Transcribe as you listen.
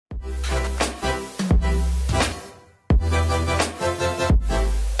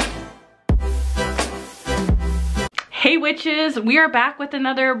Hey witches, we are back with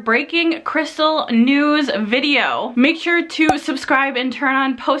another breaking crystal news video. Make sure to subscribe and turn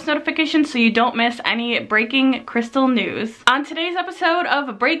on post notifications so you don't miss any breaking crystal news. On today's episode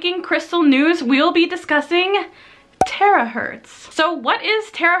of Breaking Crystal News, we'll be discussing terahertz. So what is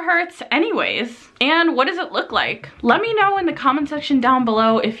terahertz anyways? And what does it look like? Let me know in the comment section down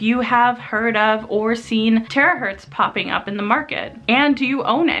below if you have heard of or seen terahertz popping up in the market. And do you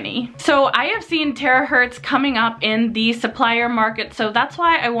own any? So I have seen terahertz coming up in the supplier market, so that's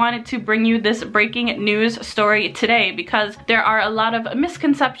why I wanted to bring you this breaking news story today, because there are a lot of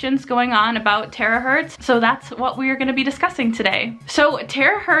misconceptions going on about terahertz, so that's what we are going to be discussing today. So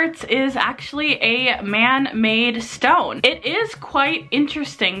terahertz is actually a man-made stone. It is quite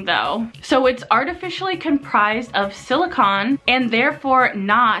interesting though. So it's artificially comprised of silicon and therefore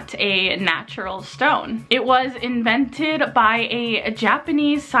not a natural stone. It was invented by a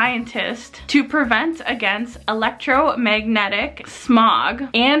Japanese scientist to prevent against electromagnetic smog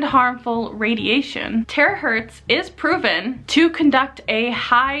and harmful radiation. Terahertz is proven to conduct a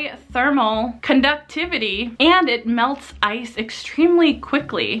high thermal conductivity, and it melts ice extremely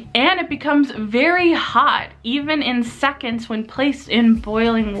quickly, and it becomes very hot even in seconds when placed in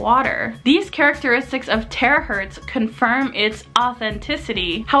boiling water. These characteristics of terahertz confirm its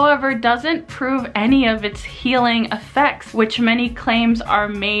authenticity, however doesn't prove any of its healing effects, which many claims are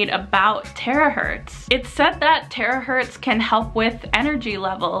made about terahertz. It's said that terahertz can help with energy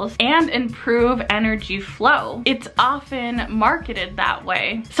levels and improve energy flow. It's often marketed that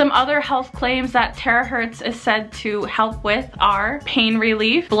way. Some other health claims that terahertz is said to help with are pain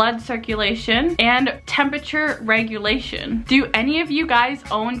relief, blood circulation, and temperature regulation. Do any of you guys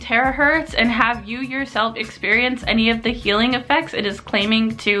own terahertz, and have you yourself experienced any of the healing effects it is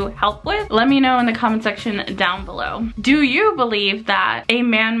claiming to help with? Let me know in the comment section down below. Do you believe that a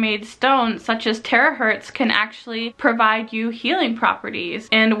man-made stone such as terahertz can actually provide you healing properties?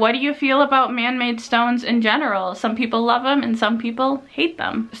 And what do you feel about man-made stones in general? Some people love them and some people hate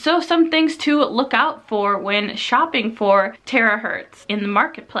them. So some things to look out for when shopping for terahertz in the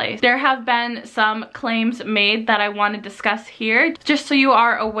marketplace. There have been some claims made that I want to discuss here, just so you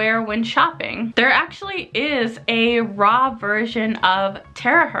are aware when shopping. There actually is a raw version of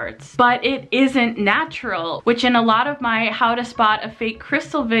terahertz, but it isn't natural, which in a lot of my how to spot a fake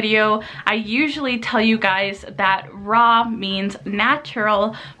crystal video, I usually tell you guys that raw means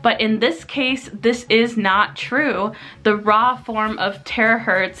natural, but in this case, this is not true. The raw form of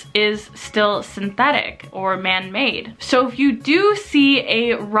terahertz is still synthetic or man-made. So if you do see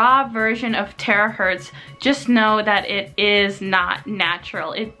a raw version of terahertz, just know that it is not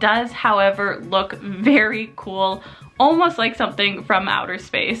natural. It does, however, look very cool, almost like something from outer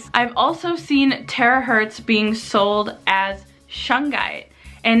space. I've also seen terahertz being sold as shungite,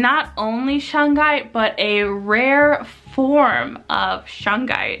 and not only shungite, but a rare form of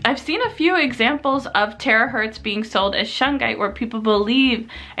shungite. I've seen a few examples of terahertz being sold as shungite where people believe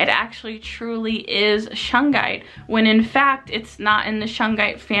it actually truly is shungite, when in fact it's not in the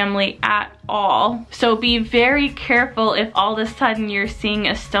shungite family at all. So be very careful if all of a sudden you're seeing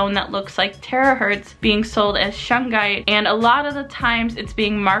a stone that looks like terahertz being sold as shungite, and a lot of the times it's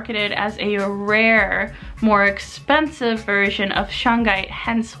being marketed as a rare, more expensive version of shungite,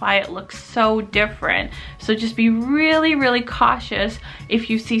 hence why it looks so different. So just be really cautious if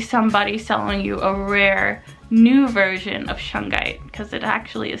you see somebody selling you a rare new version of shungite, because it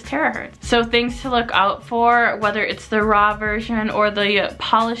actually is terahertz. So things to look out for, whether it's the raw version or the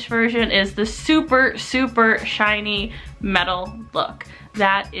polished version, is the super shiny metal look.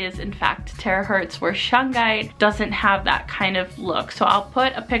 That is in fact terahertz, where shungite doesn't have that kind of look. So I'll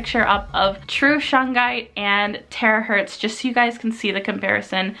put a picture up of true shungite and terahertz just so you guys can see the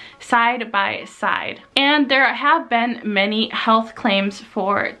comparison side by side. And there have been many health claims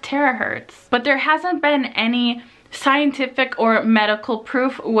for terahertz, but there hasn't been any scientific or medical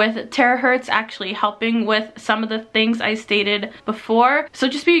proof with terahertz actually helping with some of the things I stated before. So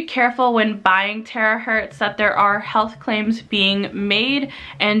just be careful when buying terahertz that there are health claims being made,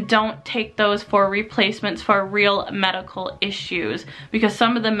 and don't take those for replacements for real medical issues, because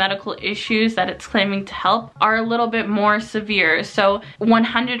some of the medical issues that it's claiming to help are a little bit more severe. So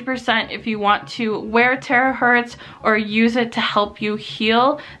 100% if you want to wear terahertz or use it to help you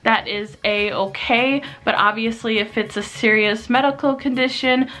heal, that is a-okay, but obviously if it's a serious medical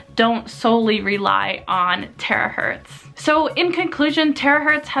condition, don't solely rely on terahertz. So in conclusion,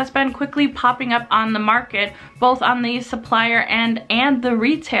 terahertz has been quickly popping up on the market, both on the supplier end and the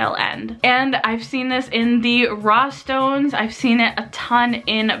retail end. And I've seen this in the raw stones, I've seen it a ton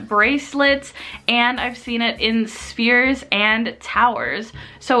in bracelets, and I've seen it in spheres and towers.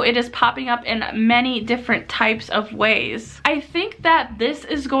 So it is popping up in many different types of ways. I think that this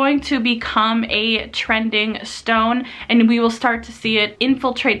is going to become a trending stone, and we will start to see it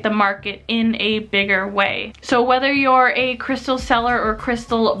infiltrate the market in a bigger way. So whether you're a crystal seller or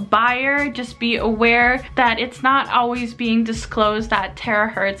crystal buyer, just be aware that it's not always being disclosed that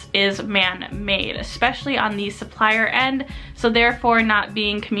terahertz is man-made, especially on the supplier end, so therefore not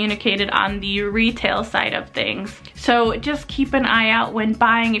being communicated on the retail side of things. So just keep an eye out when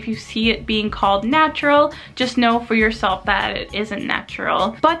buying. If you see it being called natural, just know for yourself that it isn't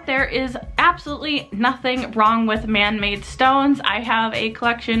natural. But there is absolutely nothing wrong with man-made stones. I have a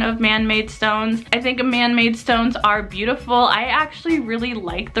collection of man-made stones. I think man-made stones are beautiful. I actually really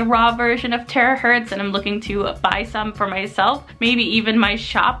like the raw version of terahertz, and I'm looking to buy some for myself, maybe even my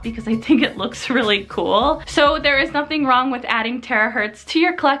shop, because I think it looks really cool. So there is nothing wrong with adding terahertz to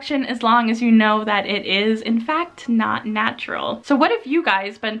your collection as long as you know that it is in fact not natural. So what have you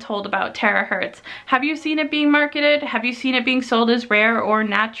guys been told about terahertz? Have you seen it being marketed? Have you seen it being sold as rare or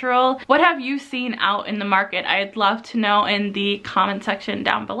natural? What have you seen out in the market? I'd love to know in the comment section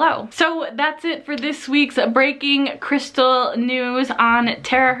down below. So that's it for this week's breaking crystal news on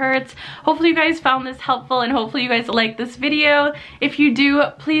terahertz. Hopefully you guys found this helpful, and hopefully you guys like this video. If you do,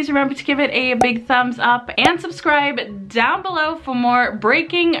 please remember to give it a big thumbs up and subscribe down below for more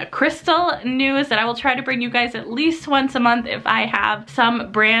breaking crystal news that I will try to bring you guys at least once a month if I have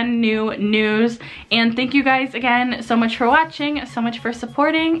some brand new news. And thank you guys again so much for watching, so much for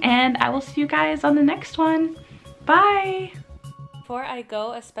supporting, and I will see you guys on the next one. Bye! Before I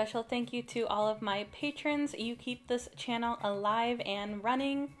go, a special thank you to all of my patrons. You keep this channel alive and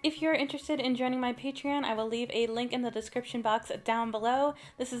running. If you're interested in joining my Patreon, I will leave a link in the description box down below.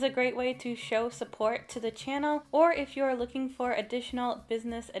 This is a great way to show support to the channel, or if you're looking for additional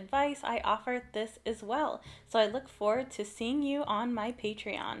business advice, I offer this as well. So I look forward to seeing you on my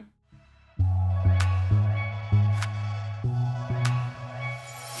Patreon.